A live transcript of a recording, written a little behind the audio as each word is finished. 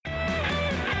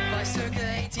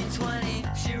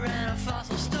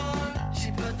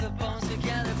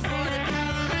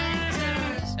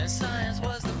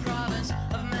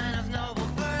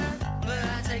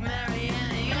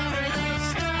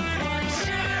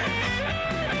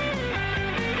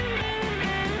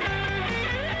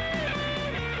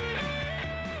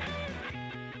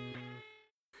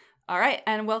All right,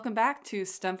 and welcome back to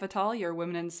STEM Fatale, your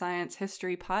Women in Science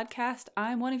History podcast.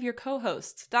 I'm one of your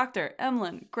co-hosts, Dr.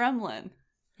 Emlyn Gremlin.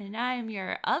 And I'm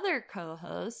your other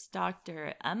co-host,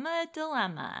 Dr. Emma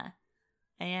Dilemma.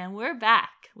 And we're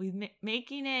back. We're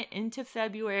making it into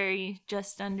February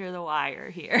just under the wire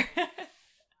here.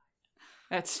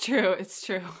 That's true. It's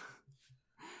true.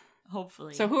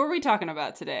 Hopefully. So who are we talking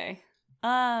about today?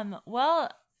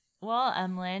 Well,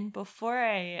 Emlyn, before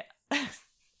I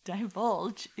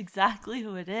divulge exactly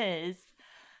who it is,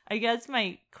 I guess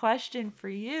my question for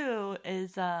you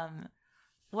is,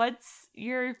 what's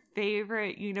your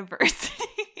favorite university?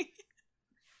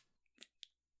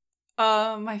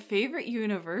 My favorite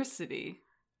university.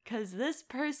 Because this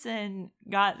person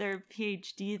got their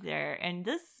PhD there, and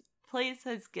this place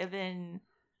has given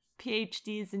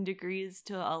PhDs and degrees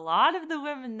to a lot of the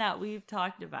women that we've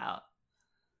talked about.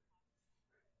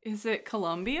 Is it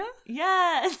Columbia?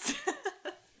 Yes!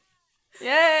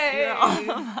 Yay! Your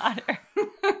alma mater.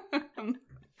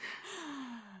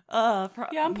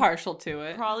 Yeah, I'm partial to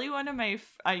it. Probably one of my...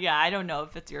 I don't know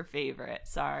if it's your favorite.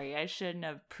 Sorry, I shouldn't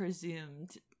have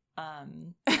presumed.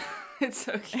 It's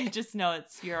okay. I just know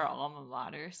it's your alma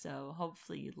mater, so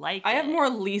hopefully you like it. I have more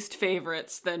least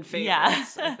favorites than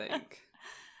favorites, I think.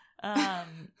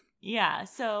 Yeah,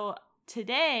 so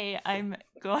today I'm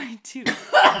going to...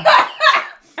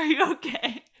 Are you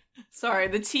okay? Sorry,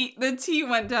 the tea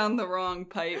went down the wrong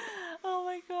pipe. Oh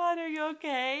my god, are you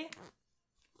okay?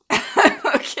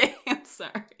 Okay, I'm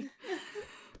sorry.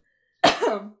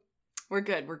 We're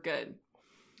good.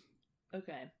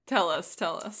 Okay. Tell us.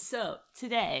 So,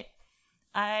 today,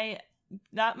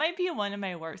 that might be one of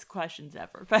my worst questions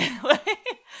ever, by the way.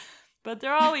 But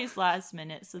they're always last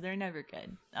minute, so they're never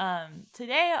good.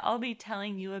 Today, I'll be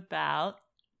telling you about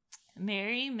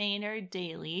Mary Maynard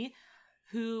Daly,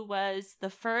 who was the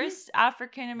first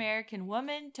African-American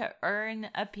woman to earn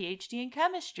a PhD in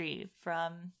chemistry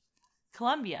from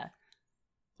Columbia.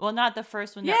 Well, not the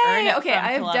first one to earn it from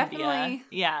Columbia. Definitely...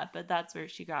 Yeah, but that's where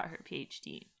she got her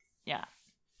PhD. Yeah.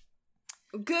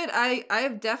 Good. I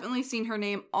have definitely seen her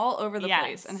name all over the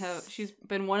place, and she's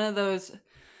been one of those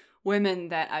women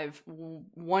that I've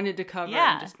wanted to cover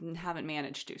and just haven't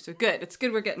managed to. So good. It's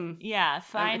good we're getting... Yeah,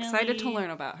 finally. I'm excited to learn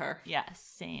about her. Yes,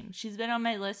 same. She's been on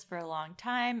my list for a long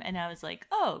time, and I was like,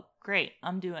 oh, great,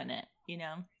 I'm doing it,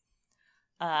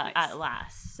 nice. At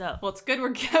last. So, well, it's good we're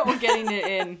getting it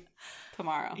in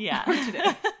tomorrow. Yeah. Or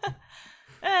today.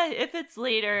 If it's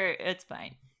later, it's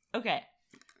fine. Okay.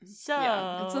 So...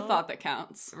 Yeah, it's a thought that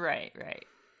counts. Right.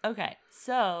 Okay,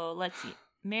 so let's see.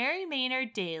 Mary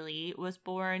Maynard Daly was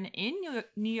born in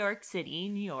New York City,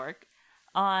 New York,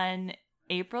 on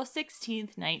April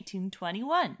 16th,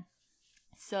 1921.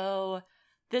 So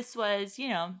this was,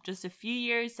 just a few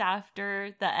years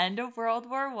after the end of World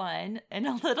War I and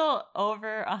a little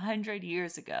over 100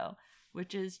 years ago,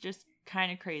 which is just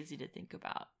kind of crazy to think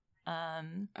about.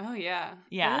 Oh, yeah.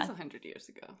 Yeah. It was 100 years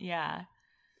ago. Yeah.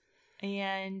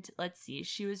 And let's see,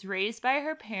 she was raised by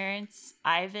her parents,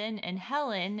 Ivan and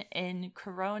Helen, in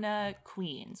Corona,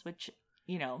 Queens, which,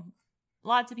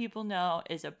 lots of people know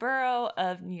is a borough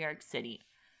of New York City.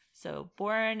 So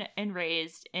born and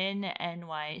raised in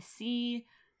NYC,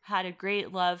 had a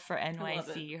great love for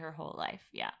NYC her whole life.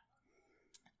 Yeah.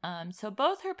 So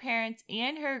both her parents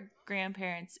and her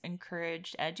grandparents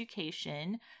encouraged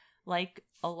education. Like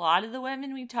a lot of the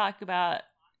women we talk about,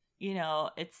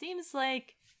 it seems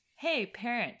like, hey,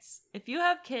 parents, if you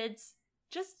have kids,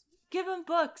 just give them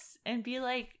books and be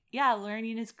like, yeah,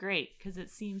 learning is great, because it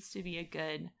seems to be a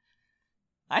good,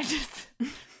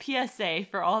 PSA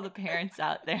for all the parents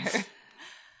out there.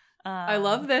 I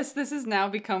love this. This has now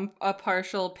become a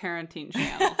partial parenting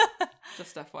channel.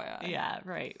 Just FYI. Yeah,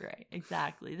 right.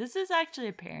 Exactly. This is actually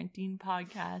a parenting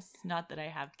podcast. Not that I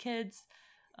have kids.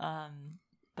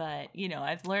 But,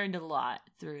 I've learned a lot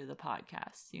through the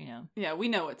podcast, Yeah, we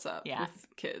know what's up with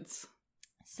kids.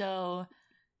 So,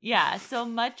 yeah, so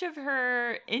much of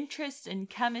her interest in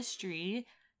chemistry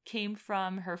came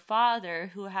from her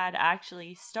father, who had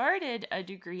actually started a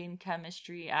degree in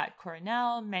chemistry at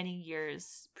Cornell many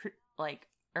years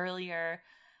earlier,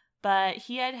 but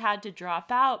he had to drop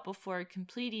out before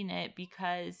completing it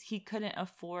because he couldn't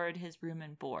afford his room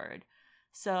and board.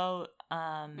 So,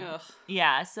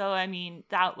 yeah, so I mean,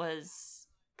 that was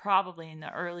probably in the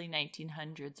early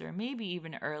 1900s or maybe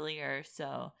even earlier.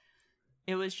 So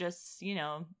it was just,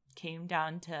 came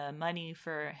down to money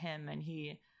for him. And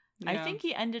I think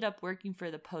he ended up working for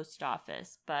the post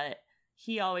office, but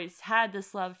he always had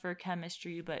this love for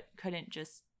chemistry, but couldn't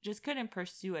couldn't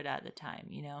pursue it at the time,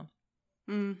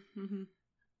 Mm-hmm.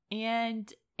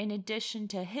 And in addition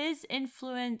to his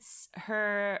influence,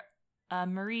 her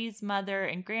Marie's mother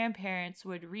and grandparents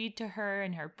would read to her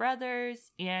and her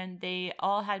brothers, and they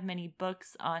all had many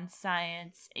books on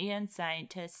science and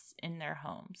scientists in their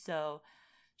home. So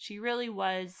she really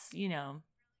was,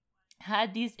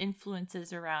 had these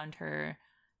influences around her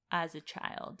as a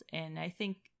child, and I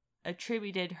think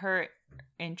attributed her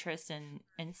interest in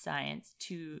science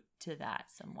to that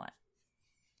somewhat.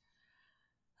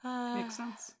 Makes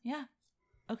sense. Yeah.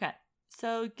 Okay.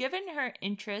 So given her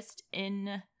interest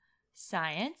in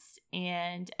science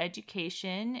and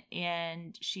education,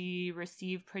 and she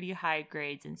received pretty high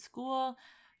grades in school,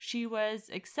 she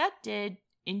was accepted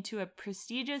into a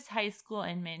prestigious high school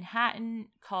in Manhattan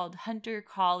called Hunter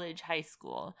College High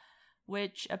School,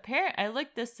 which I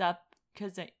looked this up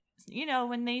because,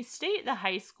 when they state the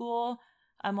high school,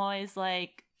 I'm always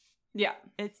like, yeah,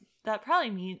 that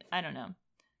probably means, I don't know.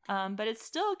 But it's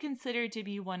still considered to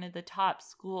be one of the top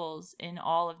schools in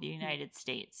all of the United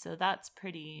States. So that's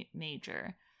pretty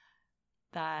major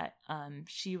that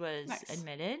she was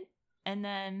admitted. And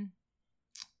then,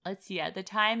 let's see, at the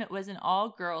time it was an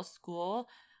all-girls school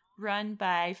run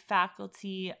by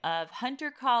faculty of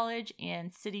Hunter College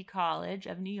and City College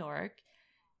of New York.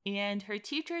 And her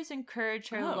teachers encouraged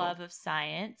her love of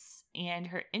science and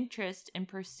her interest in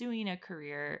pursuing a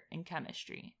career in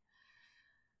chemistry.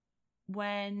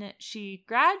 When she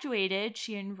graduated,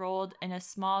 she enrolled in a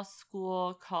small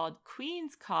school called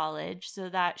Queens College so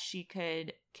that she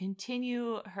could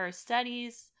continue her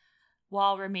studies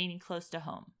while remaining close to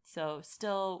home. So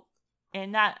still,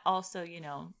 and that also,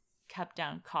 kept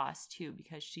down costs too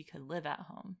because she could live at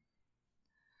home.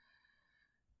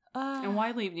 And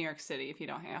why leave New York City if you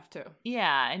don't have to?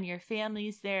 Yeah, and your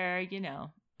family's there,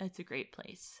 it's a great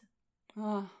place.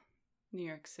 Oh, New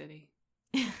York City.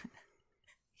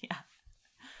 Yeah.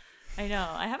 I know.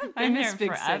 I haven't been there in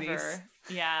forever. Cities.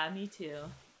 Yeah, me too.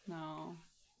 No.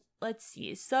 Let's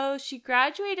see. So she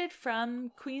graduated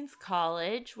from Queens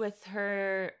College with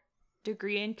her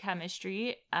degree in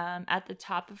chemistry at the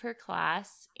top of her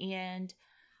class, and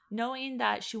knowing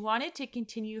that she wanted to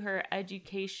continue her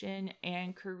education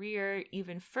and career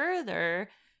even further,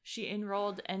 she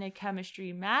enrolled in a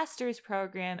chemistry master's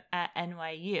program at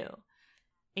NYU.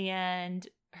 And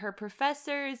her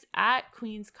professors at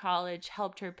Queens College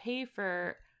helped her pay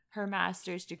for her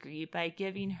master's degree by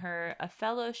giving her a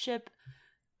fellowship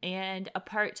and a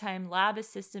part-time lab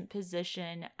assistant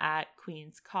position at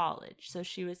Queens College. So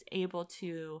she was able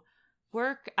to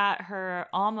work at her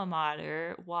alma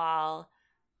mater while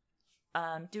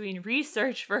doing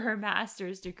research for her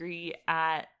master's degree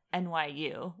at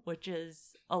NYU, which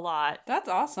is a lot. That's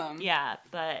awesome. Yeah,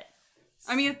 but...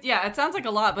 I mean, yeah, it sounds like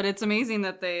a lot, but it's amazing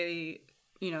that they...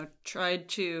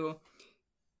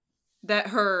 that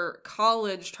her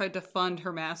college tried to fund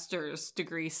her master's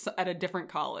degree at a different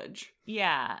college.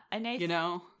 Yeah. And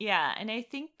yeah. And I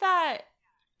think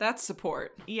that's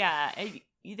support. Yeah.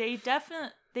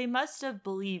 They must have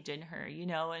believed in her,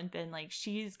 and been like,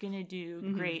 she's going to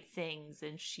do great things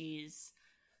and she's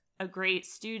a great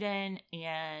student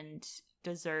and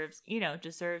deserves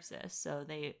this. So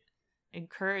they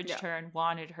encouraged her and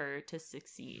wanted her to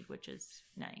succeed, which is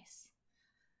nice.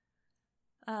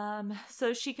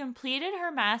 So she completed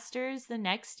her master's the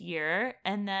next year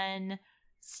and then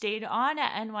stayed on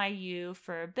at NYU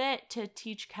for a bit to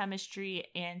teach chemistry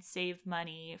and save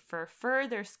money for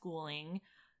further schooling,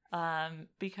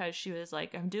 because she was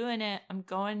like, I'm doing it. I'm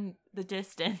going the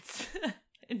distance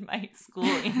in my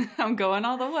schooling. I'm going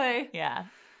all the way. Yeah.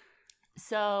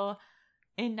 So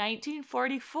in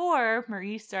 1944,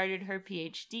 Marie started her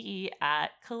PhD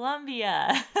at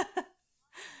Columbia.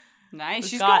 Nice.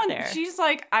 She's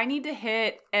like, I need to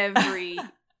hit every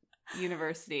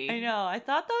university. I know. I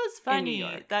thought that was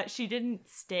funny that she didn't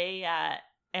stay at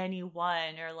any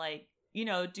one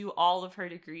or do all of her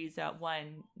degrees at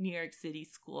one New York City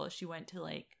school. She went to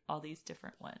all these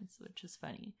different ones, which is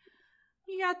funny.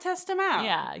 You gotta test them out.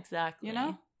 Yeah, exactly.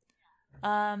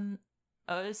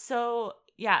 So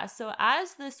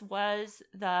as this was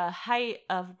the height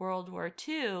of World War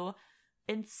II,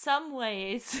 in some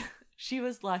ways... she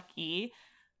was lucky,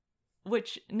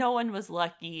 which no one was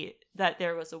lucky that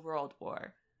there was a world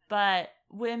war. But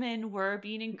women were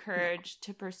being encouraged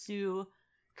to pursue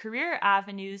career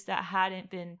avenues that hadn't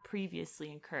been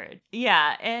previously encouraged.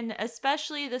 Yeah, and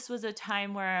especially this was a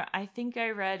time where I think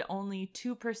I read only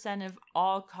 2% of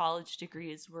all college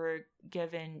degrees were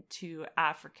given to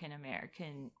African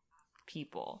American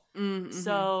people. Mm-hmm.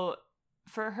 So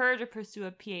for her to pursue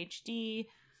a PhD...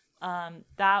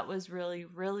 that was really,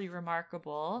 really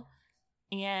remarkable.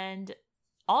 And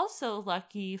also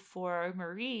lucky for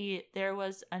Marie, there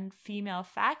was a female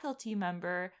faculty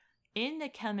member in the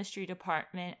chemistry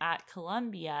department at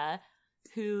Columbia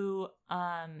who,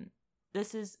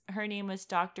 her name was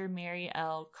Dr. Mary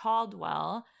L.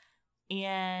 Caldwell,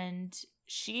 and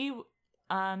she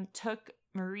took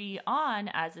Marie on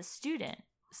as a student.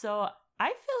 So I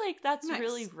feel like that's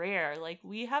really rare. Like,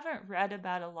 we haven't read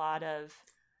about a lot of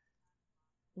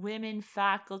women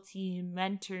faculty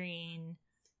mentoring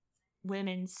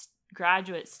women's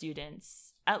graduate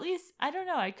students. At least, I don't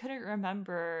know, I couldn't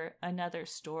remember another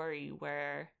story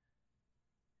where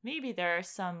maybe there are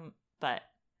some, but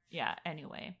yeah,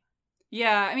 anyway.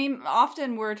 Yeah, I mean,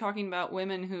 often we're talking about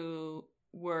women who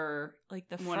were like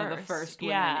one of the first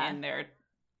women in their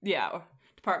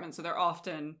department, so they're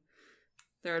often,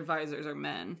 their advisors are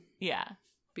men. Yeah.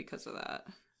 Because of that.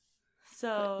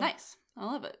 So but nice. I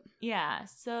love it. Yeah,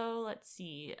 so let's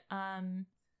see.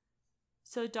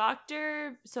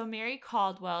 So Mary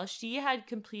Caldwell, she had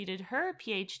completed her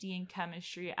PhD in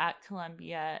chemistry at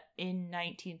Columbia in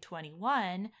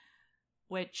 1921,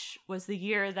 which was the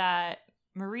year that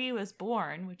Marie was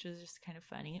born, which is just kind of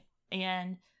funny.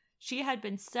 And she had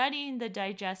been studying the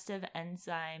digestive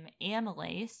enzyme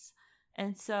amylase.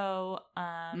 And so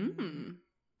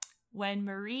when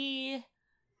Marie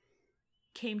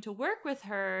came to work with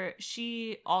her,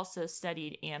 she also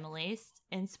studied amylase,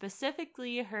 and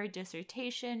specifically her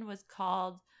dissertation was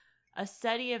called A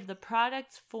Study of the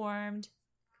Products Formed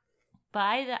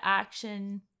by the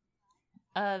Action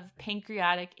of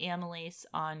Pancreatic Amylase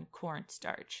on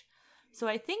Cornstarch. So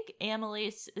I think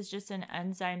amylase is just an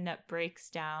enzyme that breaks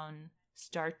down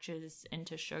starches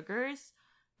into sugars,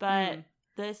 but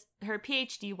her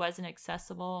PhD wasn't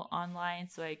accessible online,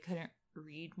 so I couldn't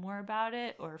read more about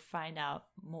it or find out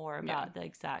more about the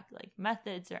exact like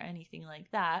methods or anything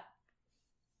like that.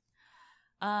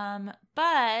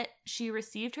 But she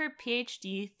received her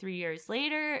PhD 3 years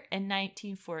later in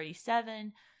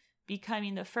 1947,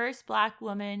 becoming the first Black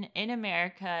woman in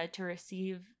America to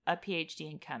receive a PhD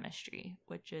in chemistry,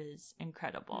 which is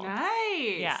incredible.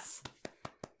 Nice. Yeah.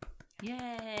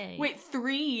 Yay. Wait,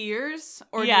 3 years?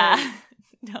 Or yeah.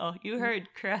 No, you heard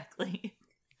correctly.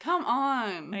 Come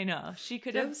on. I know. She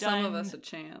could Give have some done of us a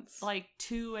chance. like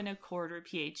 2.25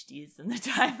 PhDs in the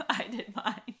time I did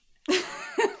mine.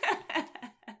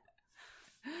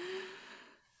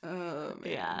 Oh,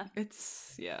 man. Yeah.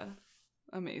 It's,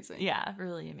 amazing. Yeah,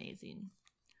 really amazing.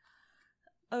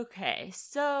 Okay,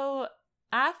 so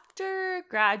after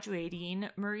graduating,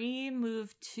 Marie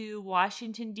moved to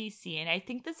Washington, D.C., and I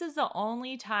think this is the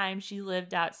only time she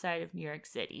lived outside of New York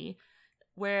City,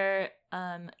 where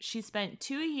she spent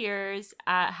 2 years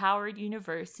at Howard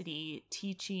University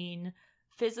teaching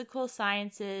physical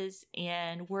sciences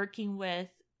and working with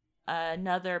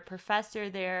another professor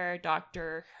there,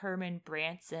 Dr. Herman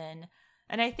Branson.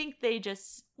 And I think they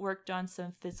just worked on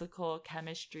some physical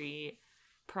chemistry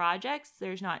projects.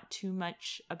 There's not too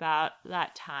much about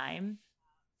that time.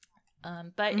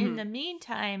 But in the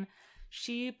meantime,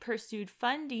 she pursued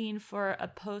funding for a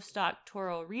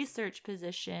postdoctoral research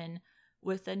position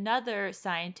with another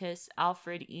scientist,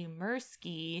 Alfred E.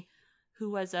 Mirsky, who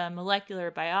was a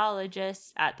molecular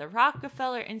biologist at the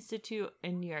Rockefeller Institute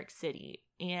in New York City.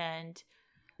 And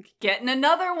getting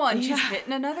another one. She's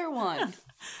hitting another one.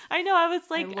 I know. I was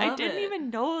like, I didn't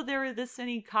even know there were this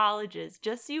many colleges.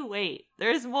 Just you wait.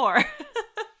 There's more.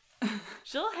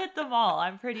 She'll hit them all,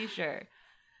 I'm pretty sure.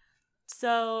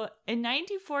 So in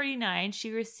 1949,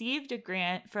 she received a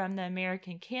grant from the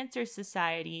American Cancer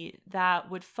Society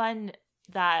that would fund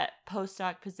that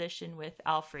postdoc position with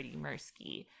Alfred E.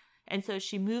 Mirsky. And so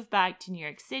she moved back to New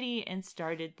York City and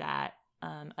started that,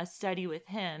 a study with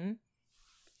him.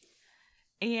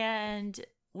 And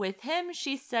with him,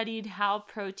 she studied how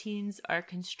proteins are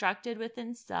constructed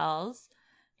within cells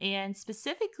and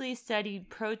specifically studied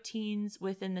proteins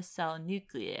within the cell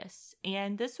nucleus.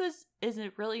 And this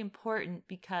isn't really important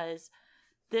because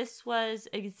this was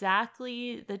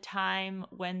exactly the time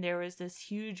when there was this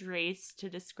huge race to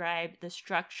describe the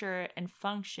structure and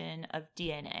function of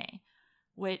DNA,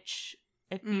 which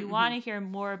if you want to hear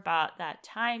more about that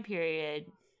time period,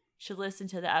 you should listen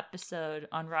to the episode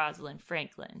on Rosalind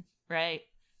Franklin, right?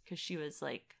 Because she was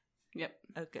like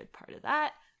a good part of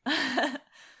that.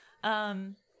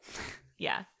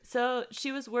 Yeah. So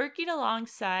she was working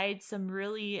alongside some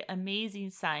really amazing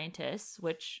scientists,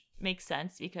 which makes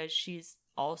sense because she's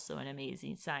also an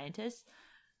amazing scientist.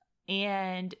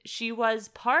 And she was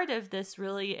part of this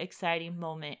really exciting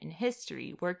moment in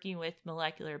history, working with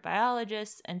molecular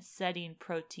biologists and studying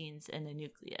proteins in the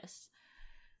nucleus.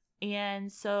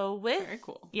 And so very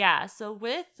cool. Yeah, so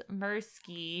with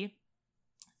Mirsky,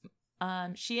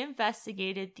 she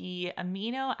investigated the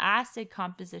amino acid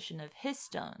composition of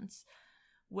histones,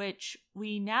 which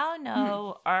we now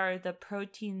know are the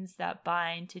proteins that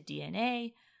bind to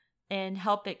DNA and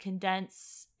help it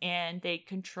condense, and they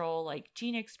control like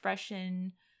gene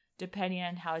expression depending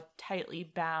on how tightly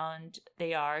bound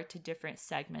they are to different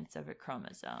segments of a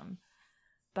chromosome.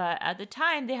 But at the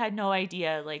time, they had no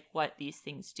idea like what these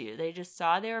things do. They just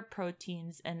saw they were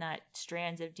proteins and that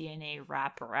strands of DNA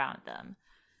wrap around them.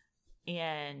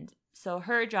 And so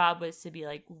her job was to be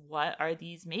like, what are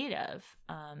these made of?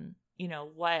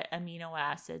 What amino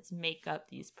acids make up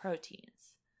these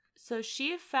proteins? So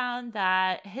she found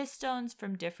that histones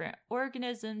from different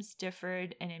organisms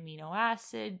differed in amino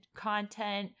acid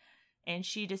content. And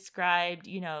she described,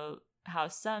 how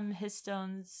some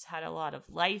histones had a lot of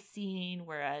lysine,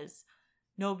 whereas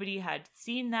nobody had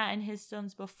seen that in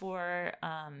histones before.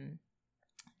 Kind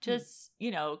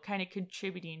of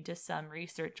contributing to some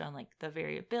research on like the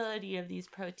variability of these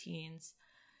proteins.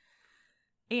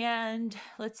 And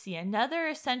let's see, another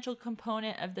essential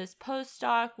component of this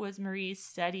postdoc was Marie's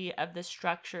study of the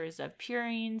structures of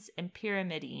purines and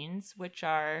pyrimidines, which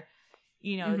are,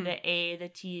 the A, the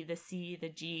T, the C, the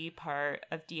G part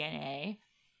of DNA,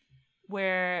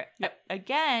 where,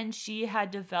 again, she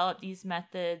had developed these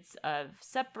methods of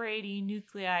separating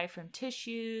nuclei from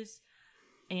tissues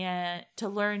and to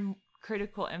learn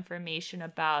critical information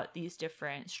about these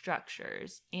different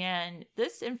structures. And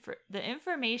the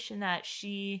information that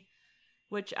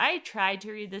which I tried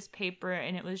to read this paper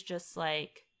and it was just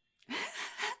like,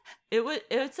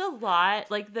 it's a lot.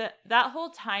 Like that whole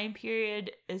time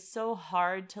period is so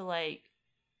hard to like.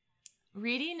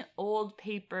 Reading old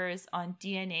papers on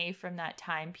DNA from that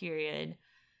time period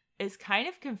is kind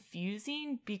of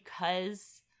confusing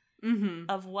because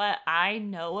of what I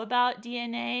know about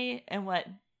DNA and what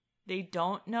they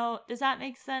don't know. Does that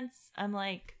make sense? I'm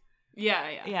like,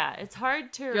 yeah. It's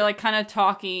hard to. You're like kind of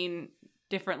talking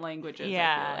different languages.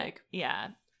 Yeah, I feel like. Yeah.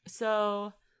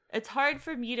 So it's hard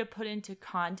for me to put into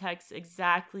context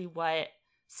exactly what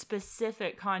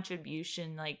specific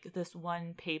contribution like this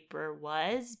one paper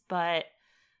was, but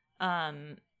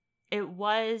it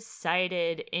was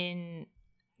cited in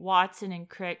Watson and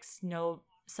Crick's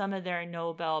some of their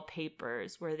Nobel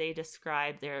papers where they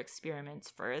describe their experiments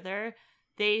further.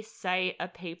 They cite a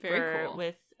paper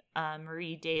with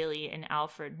Marie Daly and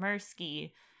Alfred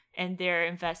Mirsky and their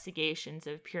investigations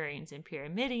of purines and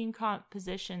pyrimidine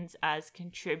compositions as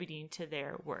contributing to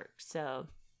their work. So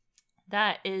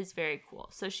that is very cool.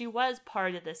 So she was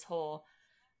part of this whole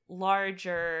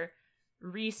larger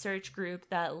research group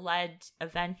that led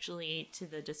eventually to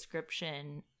the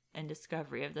description and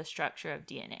discovery of the structure of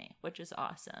DNA, which is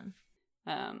awesome.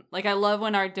 I love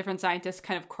when our different scientists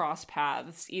kind of cross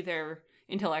paths, either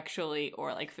intellectually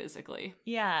or like physically.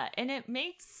 Yeah, and it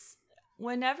makes,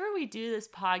 whenever we do this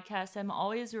podcast, I'm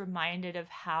always reminded of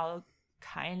how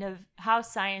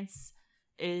science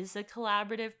is a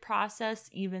collaborative process,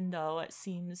 even though it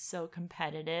seems so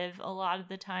competitive a lot of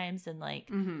the times, and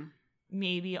like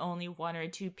maybe only one or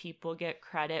two people get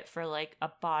credit for like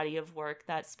a body of work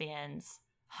that spans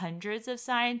hundreds of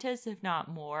scientists, if not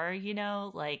more,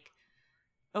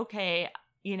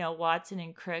 Watson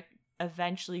and Crick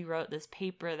eventually wrote this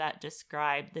paper that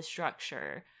described the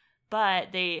structure, but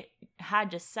they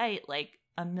had to cite like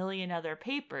a million other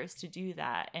papers to do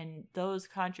that, and those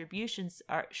contributions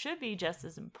should be just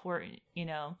as important,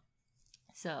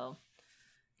 So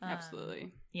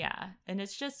absolutely. Yeah, and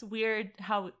it's just weird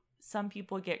how some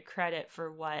people get credit for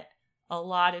what a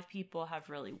lot of people have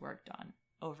really worked on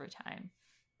over time.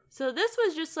 So this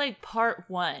was just like part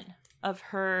one of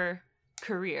her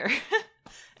career.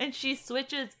 And she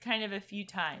switches kind of a few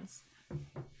times.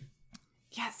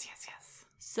 Yes.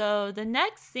 So the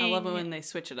next thing... I love it when they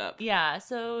switch it up. Yeah,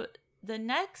 so the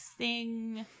next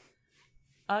thing...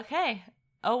 Okay.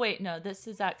 Oh, wait, no, this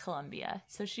is at Columbia.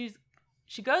 So she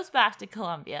goes back to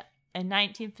Columbia in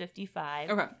 1955.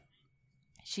 Okay.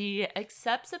 She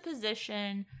accepts a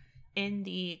position in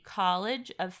the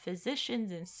College of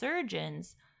Physicians and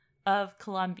Surgeons of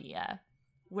Columbia,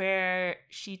 where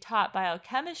she taught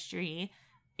biochemistry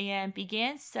and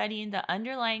began studying the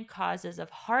underlying causes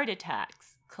of heart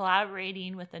attacks,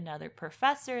 collaborating with another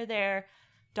professor there,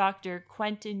 Dr.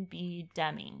 Quentin B.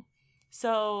 Deming.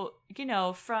 So,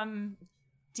 from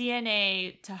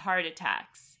DNA to heart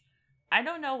attacks. I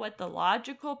don't know what the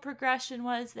logical progression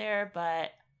was there, but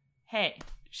hey,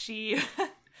 she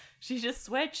just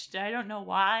switched. I don't know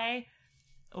why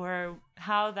or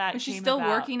how that came about. She's still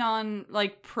working on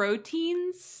like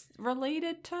proteins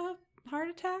related to heart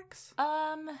attacks?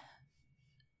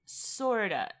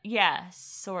 Sorta. Yes,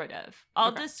 sort of.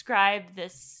 I'll describe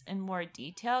this in more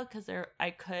detail because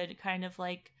I could kind of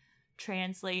like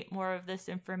translate more of this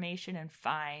information and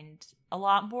find a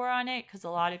lot more on it, because a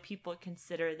lot of people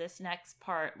consider this next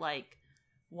part like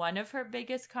one of her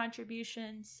biggest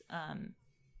contributions.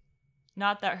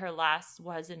 Not that her last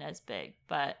wasn't as big,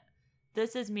 but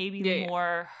this is maybe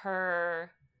more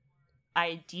her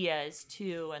ideas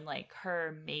too, and like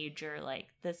her major, like,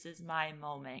 this is my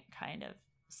moment kind of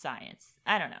science.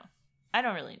 I don't know. I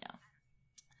don't really know.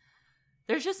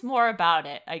 There's just more about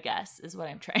it, I guess, is what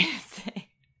I'm trying to say.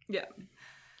 Yeah.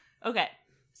 Okay.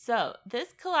 So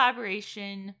this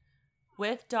collaboration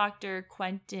with Dr.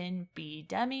 Quentin B.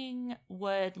 Deming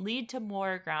would lead to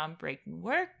more groundbreaking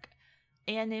work,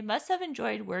 and they must have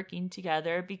enjoyed working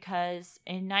together because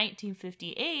in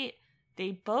 1958,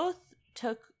 they both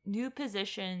took new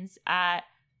positions at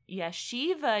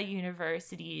yeshiva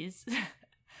universities,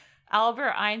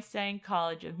 Albert Einstein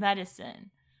College of Medicine.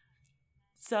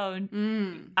 So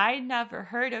I never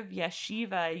heard of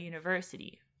Yeshiva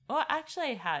University. Well, actually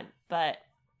I had, but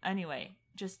anyway,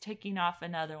 just ticking off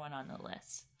another one on the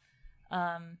list.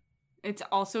 It's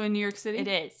also in New York City? It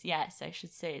is, yes. I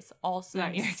should say it's also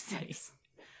in New York City.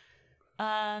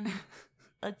 Nice.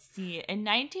 Let's see. In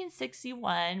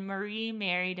 1961, Marie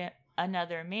married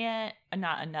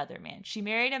She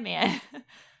married a man,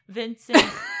 Vincent.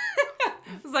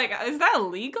 I was like, is that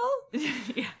illegal?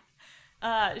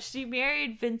 Yeah. She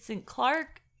married Vincent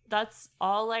Clark. That's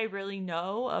all I really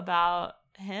know about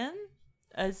him,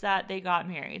 is that they got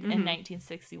married in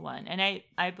 1961. And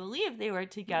I believe they were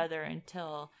together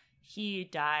until he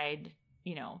died,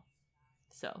 you know.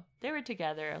 So they were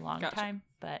together a long time.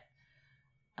 But,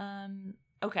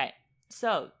 okay.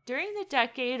 So during the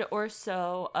decade or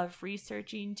so of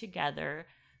researching together,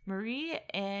 Marie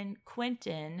and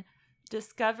Quentin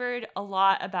discovered a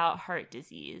lot about heart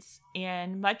disease,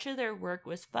 and much of their work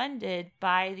was funded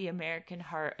by the American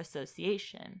Heart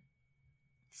Association.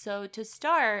 So to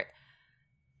start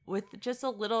with just a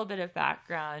little bit of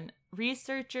background,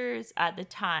 researchers at the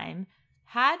time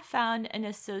had found an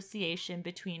association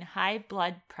between high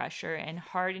blood pressure and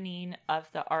hardening of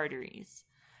the arteries.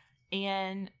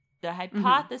 And the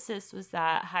hypothesis was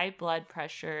that high blood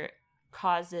pressure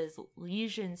causes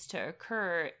lesions to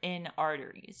occur in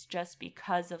arteries just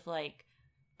because of like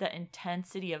the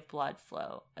intensity of blood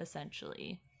flow,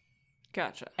 essentially.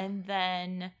 Gotcha. And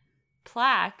then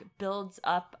plaque builds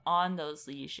up on those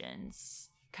lesions,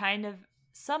 kind of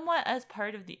somewhat as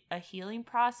part of a healing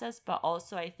process, but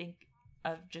also I think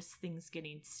of just things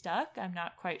getting stuck. I'm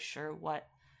not quite sure what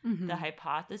the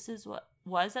hypothesis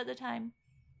was at the time.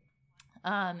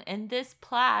 And this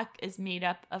plaque is made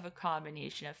up of a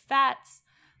combination of fats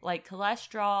like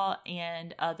cholesterol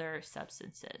and other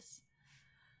substances.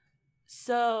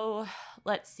 So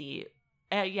let's see.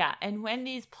 And when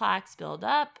these plaques build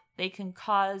up, they can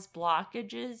cause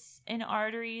blockages in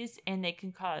arteries, and they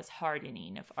can cause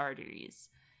hardening of arteries.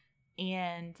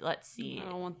 And let's see. I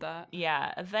don't want that.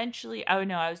 Yeah, eventually. Oh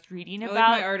no, I was reading about.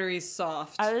 I like my arteries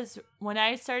soft. When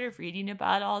I started reading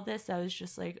about all this, I was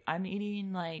just like, I'm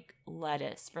eating like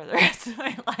lettuce for the rest of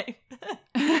my life.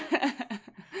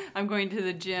 I'm going to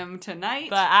the gym tonight.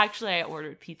 But actually, I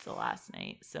ordered pizza last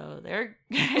night, so they're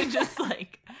just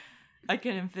like, I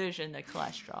can envision the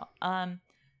cholesterol.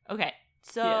 Okay,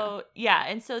 so yeah,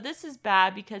 and so this is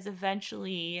bad because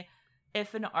eventually,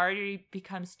 if an artery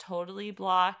becomes totally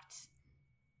blocked,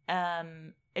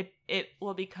 it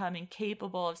will become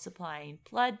incapable of supplying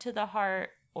blood to the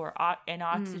heart and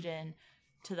oxygen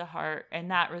to the heart,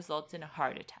 and that results in a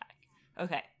heart attack.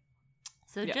 Okay,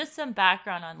 so just some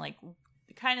background on like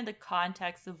kind of the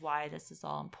context of why this is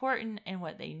all important and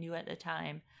what they knew at the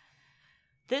time.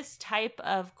 This type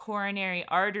of coronary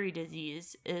artery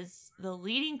disease is the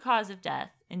leading cause of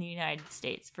death in the United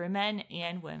States for men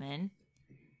and women.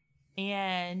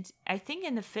 And I think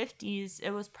in the 50s,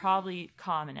 it was probably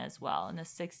common as well. In the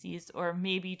 60s, or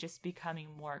maybe just becoming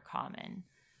more common.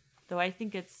 Though I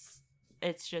think it's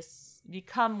just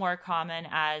become more common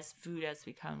as food has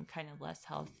become kind of less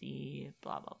healthy,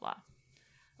 blah, blah, blah.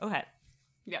 Okay.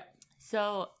 Yeah.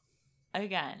 So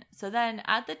then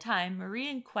at the time, Marie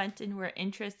and Quentin were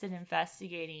interested in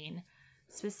investigating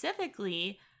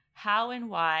specifically how and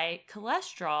why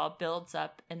cholesterol builds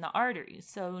up in the arteries.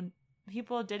 So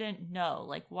people didn't know,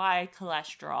 like, why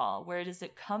cholesterol? Where does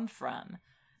it come from?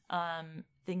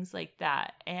 Things like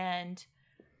that. And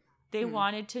they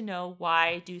wanted to know,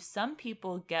 why do some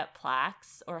people get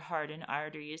plaques or hardened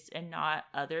arteries and not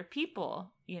other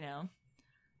people, you know?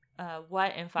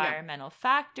 What environmental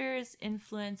factors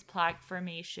influence plaque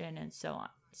formation, and so on.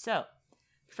 So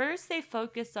first they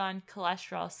focused on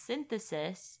cholesterol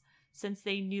synthesis, since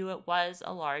they knew it was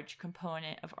a large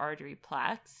component of artery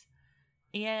plaques.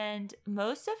 And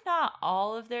most, if not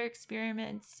all, of their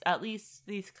experiments, at least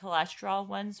these cholesterol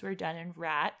ones, were done in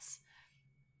rats,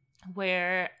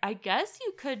 where I guess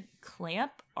you could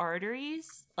clamp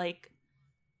arteries, like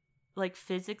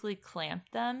physically clamp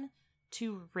them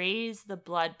to raise the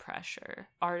blood pressure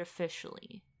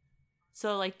artificially.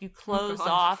 So like you close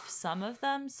off some of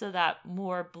them so that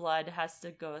more blood has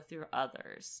to go through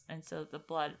others. And so the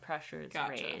blood pressure is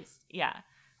raised. Yeah.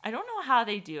 I don't know how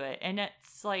they do it. And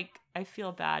it's like, I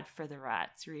feel bad for the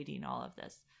rats reading all of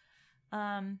this.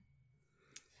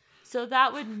 So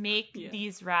that would make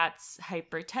these rats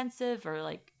hypertensive, or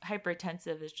like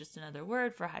hypertensive is just another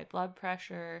word for high blood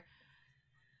pressure.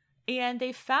 And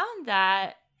they found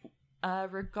that so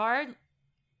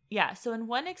in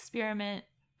one experiment,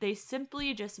 they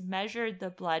simply just measured the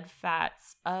blood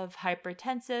fats of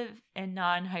hypertensive and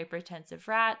non-hypertensive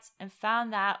rats and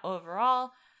found that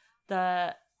overall,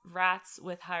 the rats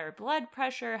with higher blood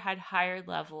pressure had higher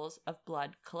levels of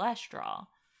blood cholesterol.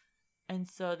 And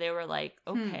so they were like,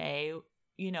 okay,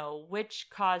 which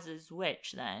causes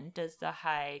which then? Does the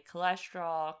high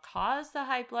cholesterol cause the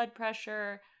high blood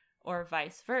pressure or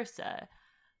vice versa?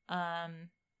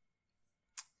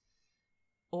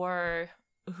 Or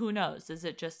who knows? Is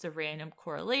it just a random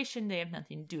correlation? They have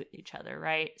nothing to do with each other,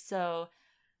 right? So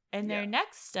in their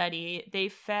next study, they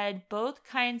fed both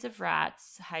kinds of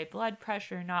rats high blood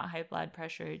pressure, not high blood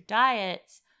pressure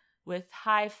diets with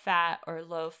high fat or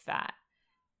low fat.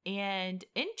 And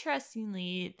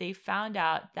interestingly, they found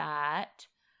out that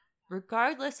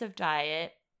regardless of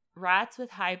diet, rats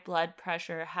with high blood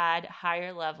pressure had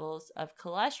higher levels of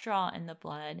cholesterol in the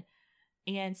blood,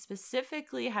 and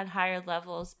specifically had higher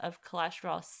levels of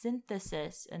cholesterol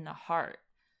synthesis in the heart.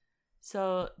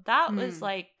 So that was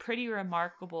like pretty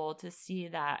remarkable to see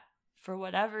that for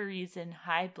whatever reason,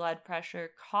 high blood pressure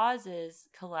causes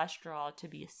cholesterol to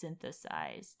be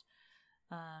synthesized.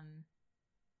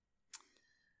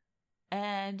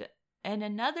 And in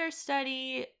another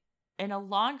study, in a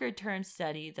longer term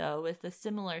study though, with a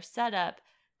similar setup,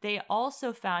 they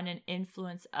also found an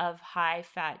influence of high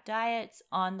fat diets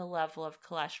on the level of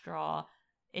cholesterol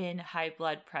in high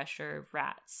blood pressure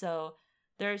rats. So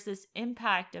there's this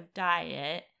impact of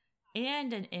diet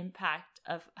and an impact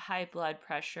of high blood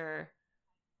pressure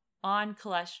on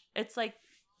cholesterol. It's like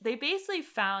they basically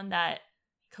found that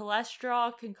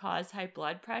cholesterol can cause high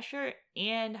blood pressure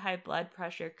and high blood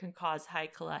pressure can cause high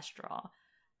cholesterol.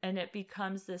 And it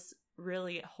becomes this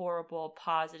really horrible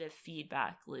positive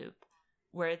feedback loop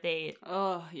where they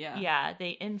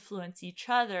they influence each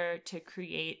other to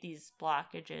create these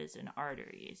blockages in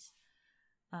arteries.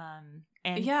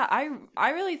 I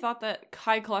really thought that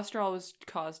high cholesterol was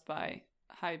caused by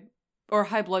high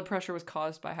blood pressure was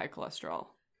caused by high cholesterol.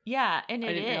 Yeah, and I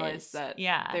didn't realize that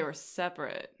they were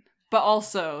separate, but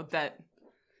also that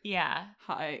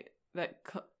high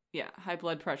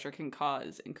blood pressure can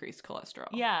cause increased cholesterol.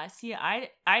 Yeah, see, I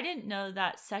didn't know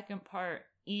that second part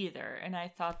either, and I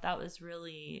thought that was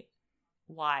really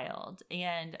wild.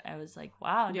 And I was like,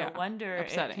 wow, no wonder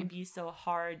upsetting. It can be so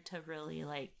hard to really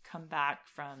like come back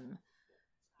from.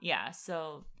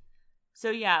 So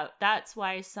that's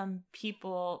why some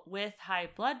people with high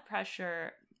blood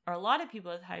pressure, or a lot of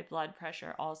people with high blood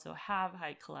pressure, also have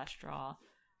high cholesterol.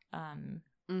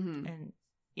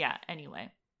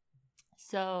 Anyway.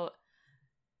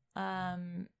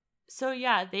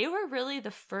 They were really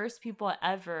the first people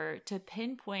ever to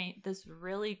pinpoint this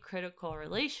really critical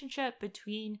relationship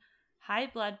between high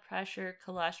blood pressure,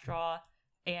 cholesterol,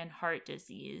 and heart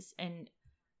disease, and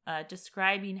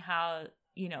describing how,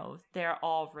 they're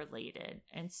all related.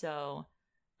 And so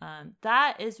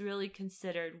that is really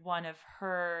considered one of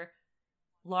her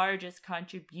largest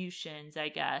contributions, I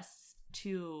guess,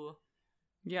 to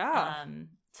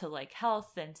like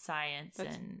health and science.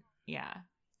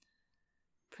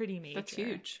 Pretty major. That's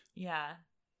huge. Yeah.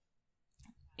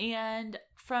 And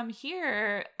from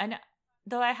here, and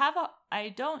though I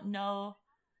don't know,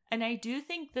 and I do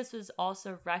think this was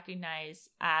also recognized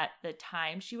at the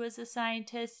time she was a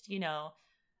scientist.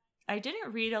 I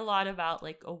didn't read a lot about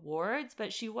like awards,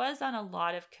 but she was on a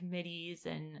lot of committees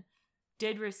and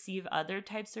did receive other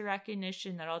types of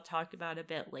recognition that I'll talk about a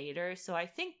bit later. So I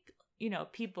think,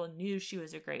 people knew she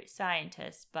was a great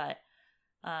scientist, but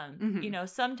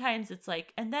sometimes it's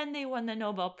like, and then they won the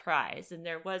Nobel Prize, and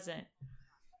there wasn't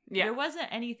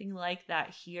anything like that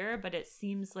here, but it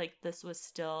seems like this was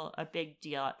still a big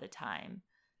deal at the time,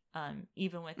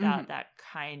 even without that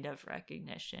kind of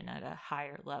recognition at a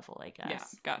higher level, I guess. Yeah,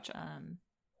 gotcha.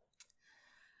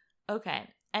 Okay.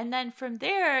 And then from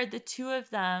there, the two of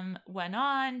them went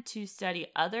on to study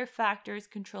other factors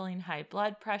controlling high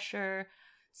blood pressure.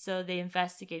 So they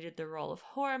investigated the role of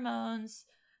hormones.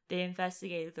 They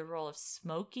investigated the role of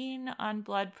smoking on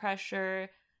blood pressure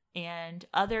and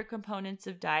other components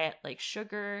of diet like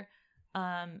sugar.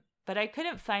 But I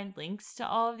couldn't find links to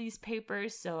all of these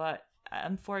papers, so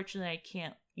unfortunately I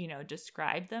can't,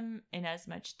 describe them in as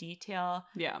much detail.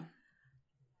 Yeah.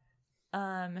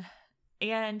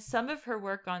 And some of her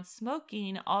work on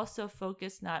smoking also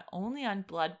focused not only on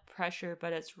blood pressure,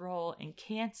 but its role in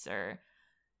cancer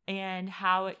and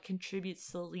how it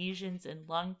contributes to lesions in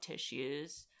lung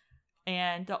tissues.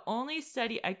 And the only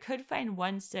study, I could find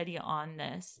one study on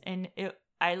this, and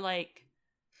I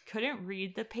couldn't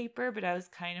read the paper, but I was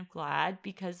kind of glad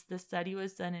because the study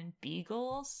was done in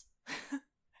beagles.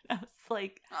 I was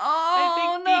like, I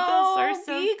think beagles are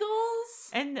so... Beagles?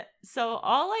 And so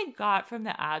all I got from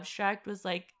the abstract was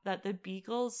that the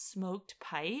beagles smoked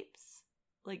pipes,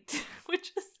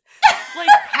 which is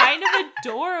kind of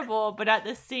adorable, but at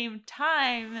the same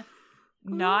time,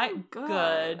 not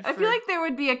good. I feel like there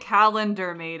would be a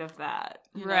calendar made of that.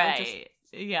 Right.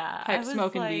 Yeah. Pipe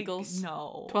smoking beagles.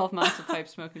 No. 12 months of pipe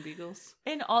smoking beagles.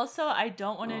 And also, I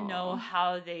don't want to know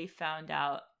how they found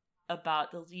out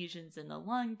about the lesions in the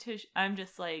lung tissue. I'm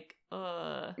just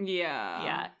Yeah.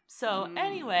 Yeah. So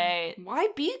anyway. Why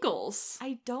beagles?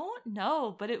 I don't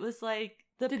know, but it was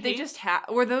Did they just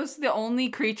were those the only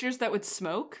creatures that would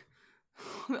smoke?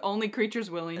 The only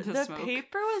creatures willing to smoke? The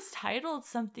paper was titled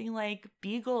something like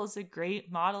Beagle is a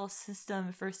great model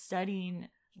system for studying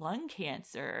lung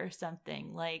cancer or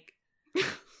something.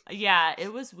 Yeah,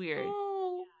 it was weird.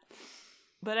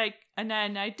 But I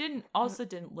didn't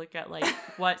look at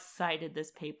what cited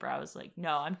this paper. I was like,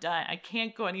 no, I'm done. I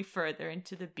can't go any further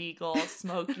into the beagle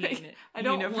smoking. I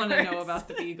don't want to know about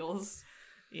the beagles.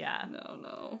 Yeah.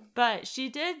 No. But she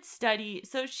did study.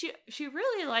 So she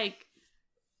really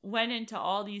went into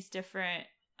all these different.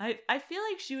 I feel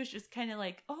like she was just kind of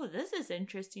oh, this is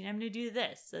interesting. I'm going to do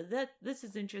this. So this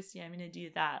is interesting. I'm going to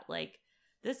do that.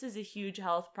 This is a huge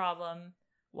health problem.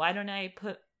 Why don't I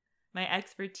put my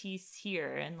expertise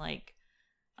here? And I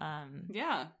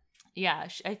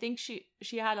think she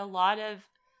had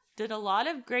did a lot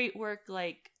of great work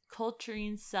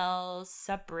culturing cells,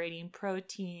 separating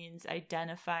proteins,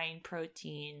 identifying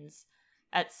proteins,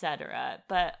 etc.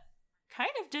 But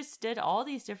kind of just did all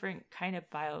these different kind of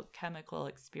biochemical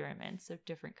experiments of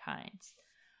different kinds.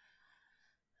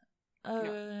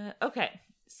 Okay.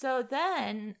 So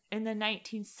then in the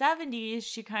 1970s,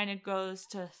 she kind of goes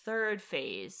to third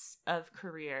phase of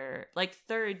career,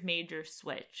 third major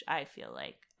switch, I feel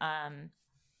like.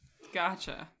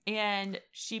 Gotcha. And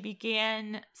she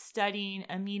began studying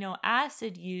amino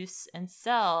acid use in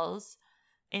cells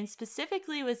and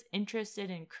specifically was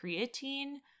interested in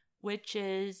creatine, which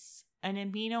is an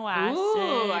amino acid.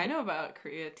 Ooh, I know about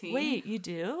creatine. Wait, you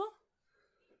do?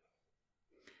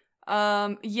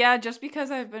 Yeah, just because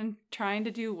I've been trying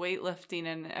to do weightlifting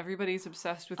and everybody's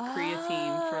obsessed with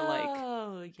creatine for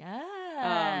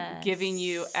giving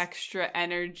you extra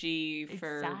energy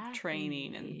for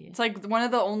training, and it's one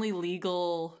of the only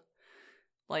legal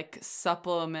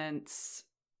supplements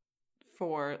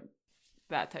for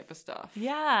that type of stuff.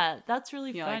 Yeah, that's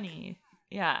really funny.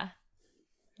 Yeah.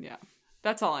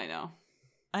 That's all I know.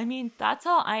 I mean, that's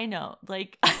all I know.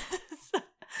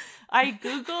 I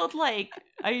googled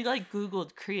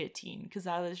googled creatine because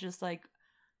I was just oh,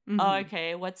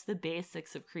 okay, what's the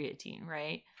basics of creatine,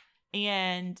 right?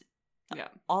 And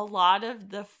a lot of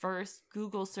the first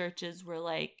Google searches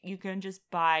were you can just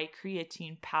buy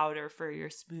creatine powder for your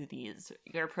smoothies,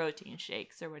 your protein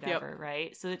shakes or whatever,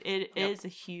 right? So it is a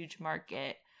huge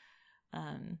market.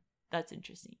 That's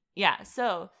interesting. Yeah,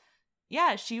 so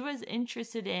she was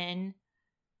interested in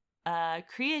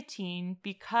creatine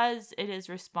because it is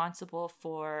responsible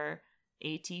for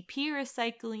ATP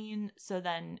recycling, so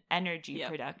then energy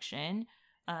production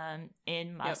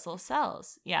in muscle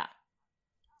cells. Yeah.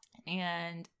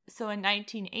 And so in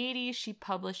 1980, she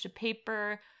published a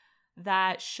paper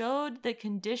that showed the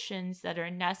conditions that are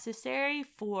necessary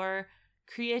for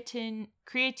creatine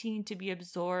to be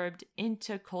absorbed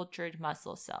into cultured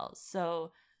muscle cells.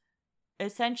 So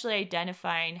essentially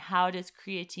identifying how does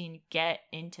creatine get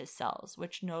into cells,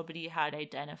 which nobody had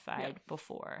identified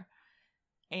before.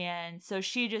 And so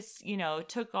she just,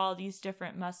 took all these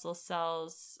different muscle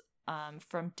cells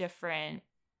from different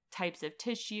types of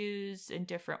tissues and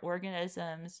different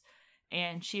organisms,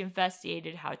 and she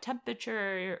investigated how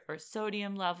temperature or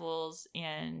sodium levels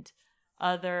and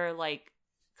other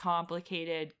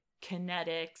complicated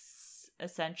kinetics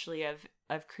essentially of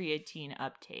creatine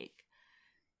uptake.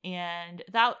 And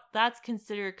that's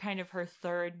considered kind of her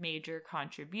third major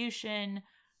contribution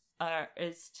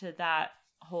is to that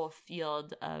whole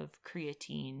field of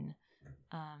creatine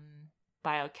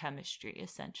biochemistry,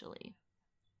 essentially.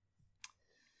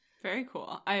 Very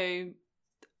cool. I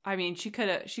mean, she could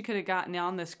have gotten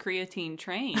on this creatine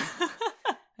train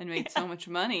and made so much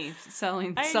money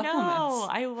selling supplements. I know.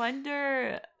 I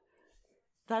wonder.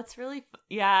 That's really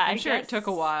I'm sure it took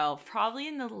a while. Probably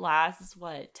in the last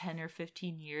 10 or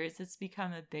 15 years, it's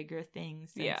become a bigger thing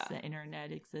since the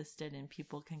internet existed and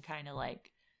people can kind of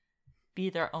like be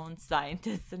their own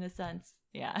scientists in a sense.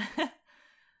 Yeah.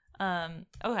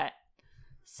 Okay.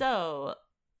 So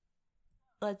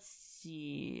let's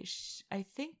see. I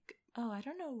think, I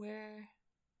don't know where.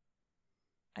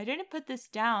 I didn't put this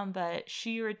down, but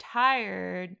she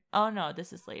retired. Oh, no,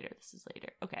 this is later.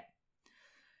 Okay.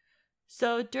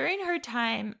 So during her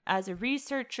time as a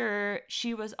researcher,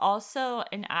 she was also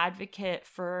an advocate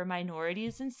for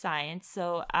minorities in science.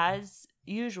 So as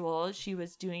usual, she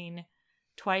was doing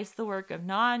twice the work of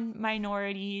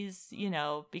non-minorities,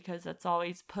 because that's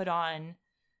always put on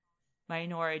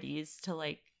minorities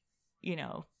to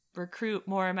recruit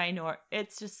more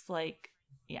it's just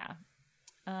yeah.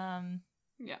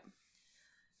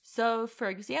 So, for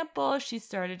example, she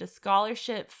started a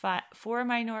scholarship for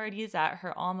minorities at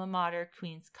her alma mater,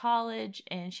 Queens College,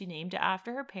 and she named it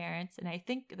after her parents. And I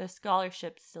think the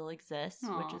scholarship still exists,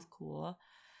 which is cool.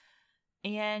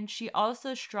 And she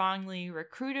also strongly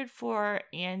recruited for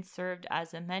and served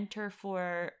as a mentor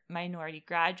for minority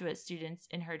graduate students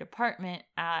in her department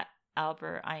at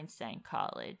Albert Einstein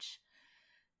College.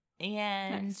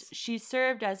 And she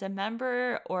served as a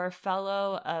member or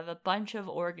fellow of a bunch of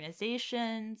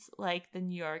organizations like the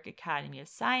New York Academy of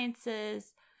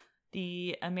Sciences,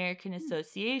 the American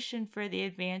Association for the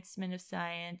Advancement of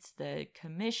Science, the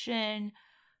Commission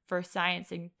for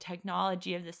Science and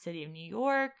Technology of the City of New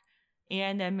York,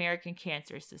 and the American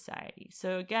Cancer Society.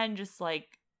 So again, just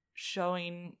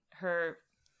showing her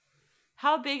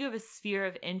how big of a sphere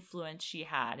of influence she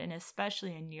had, and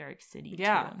especially in New York City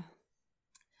too.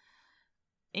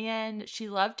 And she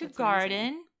loved to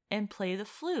garden and play the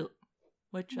flute,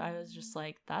 which I was just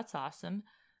like, that's awesome.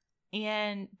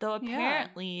 And though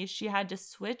apparently she had to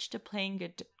switch to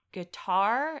playing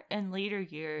guitar in later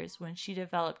years when she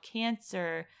developed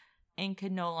cancer and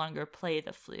could no longer play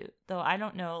the flute. Though I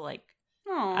don't know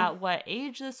at what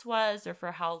age this was or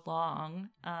for how long.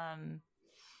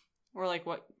 Or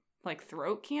what,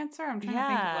 throat cancer? I'm trying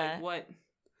to think of what.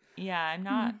 Yeah, I'm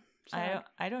not.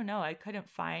 I don't know. I couldn't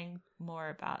find more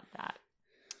about that.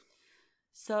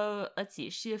 So let's see.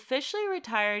 She officially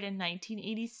retired in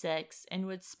 1986 and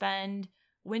would spend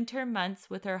winter months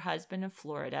with her husband in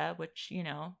Florida, which,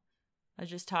 I was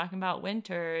just talking about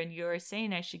winter and you were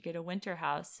saying I should get a winter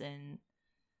house. And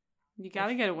you got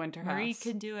to get a winter house. Marie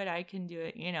can do it. I can do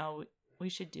it. We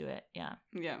should do it. Yeah.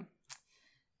 Yeah.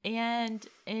 And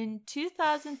in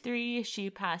 2003,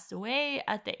 she passed away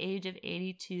at the age of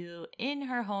 82 in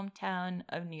her hometown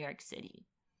of New York City.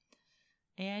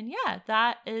 And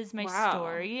that is my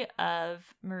story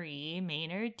of Marie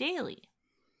Maynard Daly.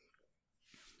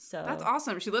 So that's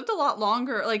awesome. She lived a lot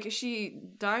longer. She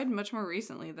died much more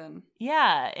recently than.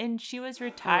 Yeah, and she was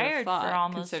retired for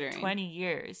almost 20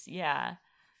 years. Yeah.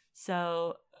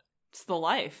 So it's the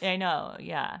life. I know,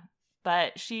 yeah.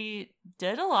 But she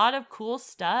did a lot of cool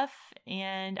stuff,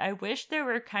 and I wish there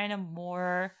were kind of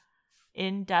more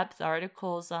in-depth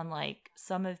articles on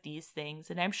some of these things.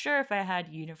 And I'm sure if I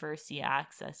had university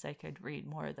access, I could read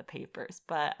more of the papers.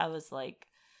 But I was like,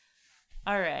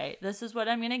 all right, this is what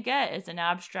I'm going to get is an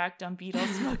abstract on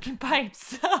beetles smoking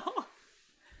pipes. So,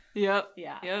 yep.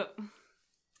 Yeah. Yep.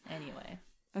 Anyway.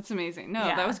 That's amazing. No,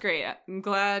 that was great. I'm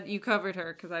glad you covered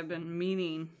her because I've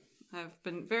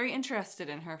been very interested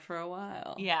in her for a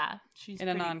while. Yeah, she's in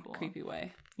a non-creepy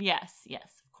way. Yes,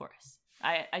 of course.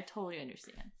 I totally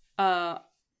understand.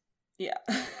 Yeah.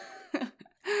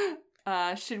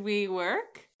 Should we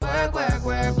work?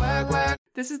 Work.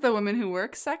 This is the Women Who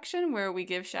Work section where we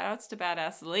give shout-outs to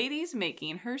badass ladies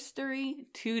making herstory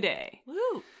today.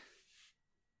 Woo!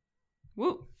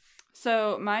 Woo!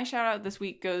 So my shout-out this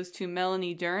week goes to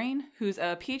Melanie During, who's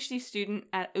a PhD student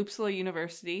at Uppsala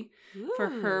University, for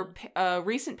her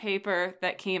recent paper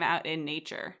that came out in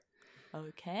Nature.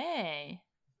 Okay.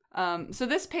 So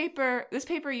this paper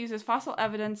uses fossil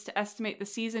evidence to estimate the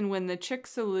season when the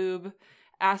Chicxulub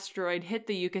asteroid hit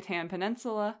the Yucatan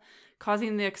Peninsula,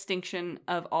 causing the extinction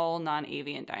of all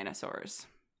non-avian dinosaurs.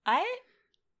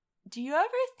 Do you ever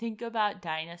think about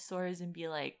dinosaurs and be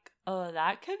like, oh,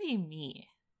 that could be me?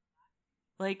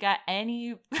 At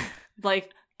any at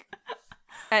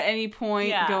any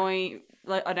point going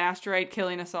an asteroid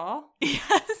killing us all?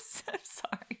 Yes, I'm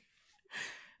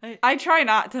sorry. I try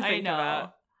not to think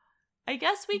about. I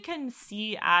guess we can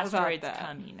see asteroids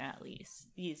coming at least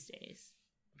these days.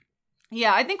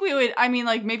 Yeah, I think we would. I mean,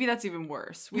 like, maybe that's even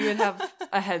worse. We would have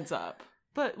a heads up.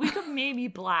 But we could maybe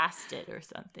blast it or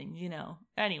something, you know.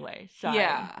 Anyway, sorry.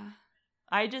 Yeah.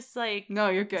 I just, like... No,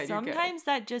 you're good. Sometimes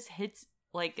that just hits,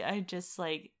 like, I just,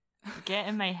 like, get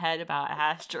in my head about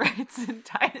asteroids and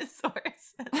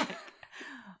dinosaurs. Like,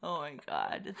 oh my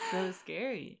god, it's so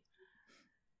scary.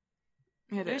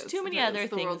 There's too many other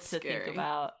things to think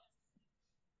about.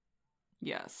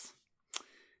 Yes.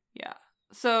 Yeah.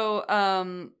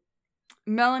 So,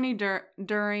 Melanie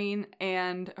During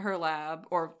and her lab,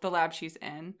 or the lab she's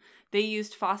in, they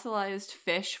used fossilized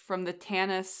fish from the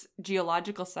Tanis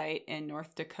geological site in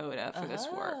North Dakota for this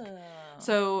work.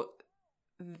 So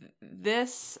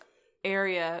this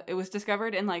area, it was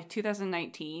discovered in like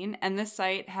 2019, and this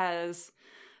site has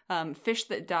fish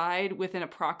that died within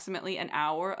approximately an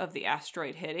hour of the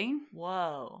asteroid hitting.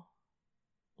 Whoa.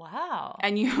 Wow.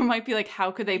 And you might be like,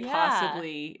 how could they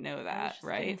possibly know that,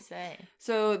 right?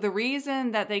 So the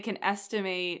reason that they can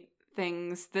estimate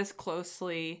things this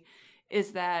closely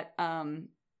is that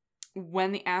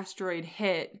when the asteroid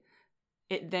hit,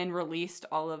 it then released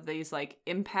all of these like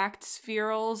impact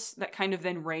spherules that kind of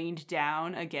then rained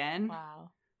down again. Wow.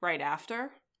 Right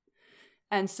after.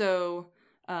 And so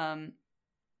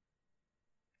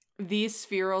these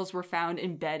spherules were found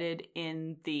embedded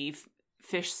in the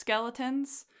fish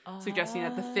skeletons, suggesting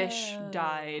that the fish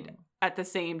died at the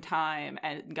same time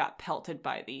and got pelted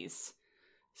by these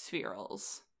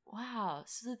spherules. Wow.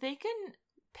 So they can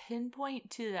pinpoint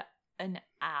to an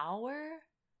hour?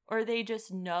 Or they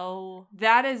just know?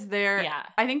 That is their... Yeah.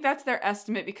 I think that's their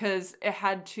estimate because it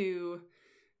had to...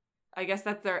 I guess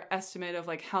that's their estimate of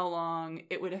like how long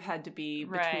it would have had to be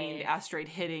between the asteroid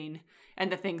hitting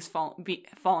and the things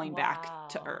falling back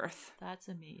to Earth. That's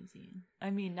amazing. I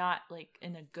mean, not like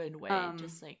in a good way,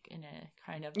 just like in a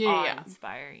kind of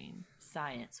awe-inspiring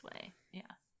science way. Yeah.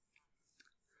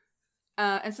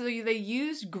 And so they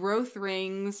used growth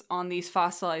rings on these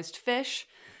fossilized fish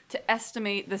to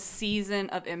estimate the season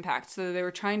of impact. So they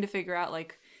were trying to figure out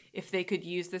like if they could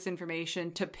use this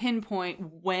information to pinpoint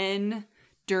when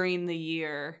during the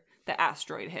year the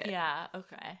asteroid hit. Yeah,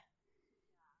 okay.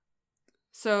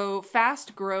 So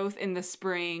fast growth in the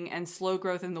spring and slow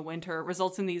growth in the winter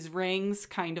results in these rings,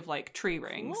 kind of like tree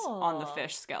rings on the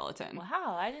fish skeleton.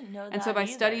 Wow, I didn't know that. And so by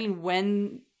studying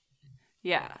when...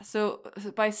 Yeah, so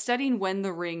by studying when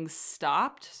the rings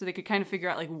stopped, so they could kind of figure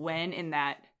out like when in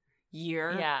that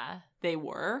year they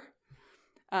were.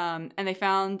 And they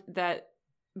found that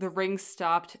the rings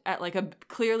stopped at like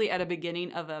clearly at a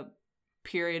beginning of a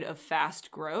period of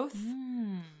fast growth.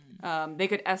 They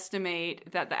could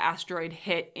estimate that the asteroid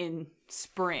hit in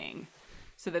spring,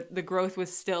 so that the growth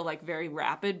was still like very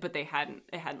rapid, but it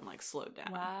hadn't like slowed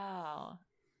down. Wow,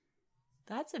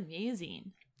 that's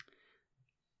amazing.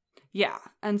 Yeah,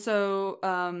 and so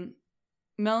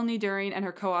Melanie During and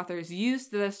her co-authors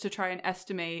used this to try and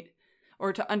estimate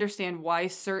or to understand why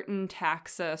certain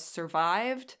taxa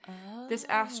survived this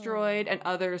asteroid and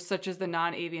others, such as the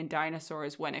non-avian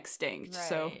dinosaurs, went extinct. Right.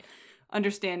 So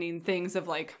understanding things of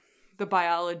like the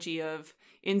biology of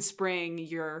in spring,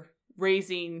 you're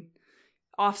raising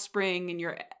offspring and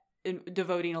you're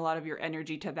devoting a lot of your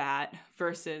energy to that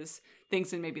versus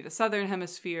things in maybe the southern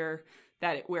hemisphere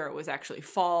where it was actually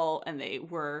fall and they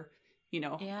were,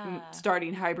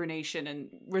 starting hibernation and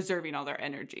reserving all their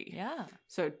energy. Yeah.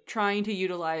 So trying to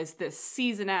utilize this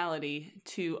seasonality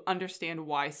to understand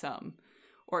why some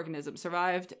organisms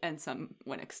survived and some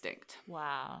went extinct.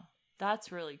 Wow.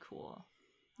 That's really cool.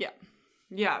 Yeah.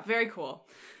 Yeah, very cool.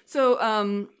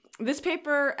 So this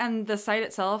paper and the site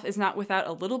itself is not without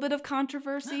a little bit of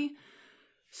controversy.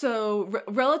 So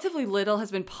relatively little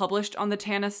has been published on the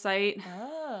Tanis site.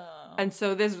 And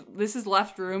so this has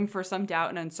left room for some doubt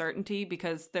and uncertainty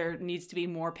because there needs to be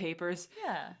more papers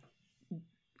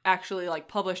actually like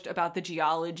published about the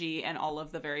geology and all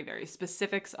of the very, very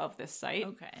specifics of this site.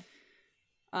 Okay.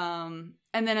 And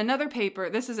then another paper,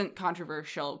 this isn't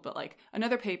controversial, but like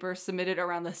another paper submitted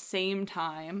around the same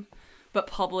time but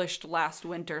published last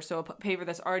winter. So a paper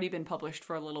that's already been published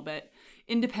for a little bit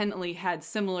independently had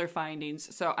similar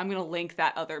findings. So I'm going to link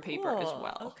that other paper as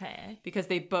well. Okay. Because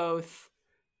they both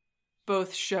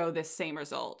show this same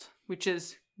result, which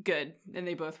is good. And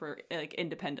they both were like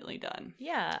independently done.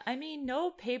 Yeah. I mean,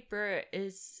 no paper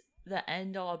is the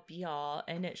end all be all,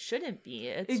 and it shouldn't be.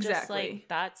 It's just like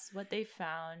that's what they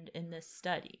found in this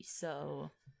study.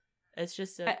 So it's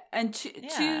just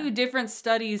two different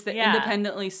studies that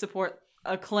independently support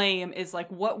a claim is like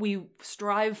what we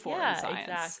strive for in science.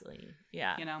 Exactly.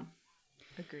 Yeah. You know?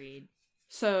 Agreed.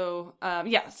 So,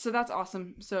 so that's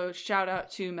awesome. So shout out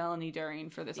to Melanie During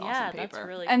for this awesome paper. That's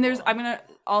really and cool. I'm going to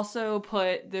also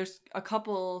there's a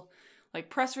couple like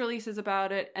press releases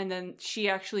about it. And then she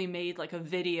actually made like a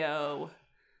video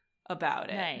about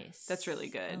it. Nice. That's really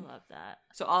good. I love that.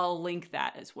 So I'll link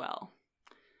that as well.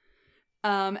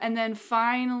 And then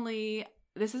finally,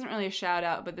 this isn't really a shout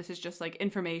out, but this is just like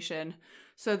information.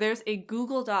 So there's a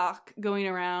Google Doc going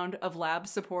around of labs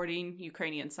supporting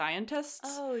Ukrainian scientists.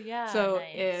 Oh, yeah. So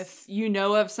nice. if you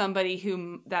know of somebody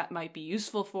whom that might be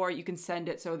useful for, you can send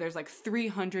it. So there's like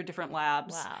 300 different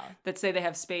labs that say they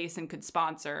have space and could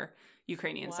sponsor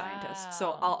Ukrainian scientists.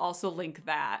 So I'll also link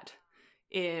that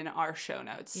in our show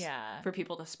notes for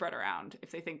people to spread around if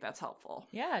they think that's helpful.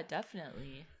 Yeah,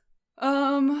 definitely.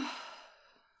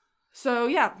 So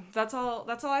yeah, that's all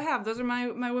I have. Those are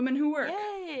my women who work.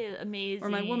 Yay, amazing. Or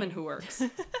my woman who works.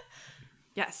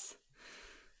 Yes.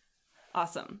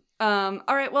 Awesome. All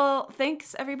right, well,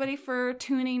 thanks everybody for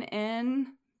tuning in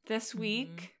this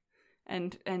week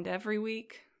and every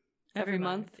week. Every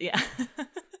month. Yeah.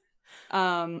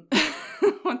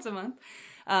 Once a month.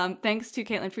 Thanks to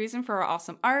Caitlin Friesen for our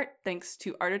awesome art. Thanks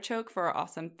to Artichoke for our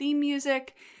awesome theme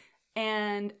music.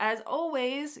 And as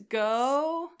always,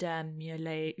 go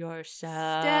stimulate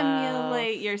yourself.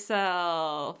 Stimulate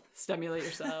yourself. Stimulate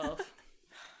yourself.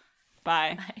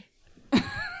 Bye. Bye.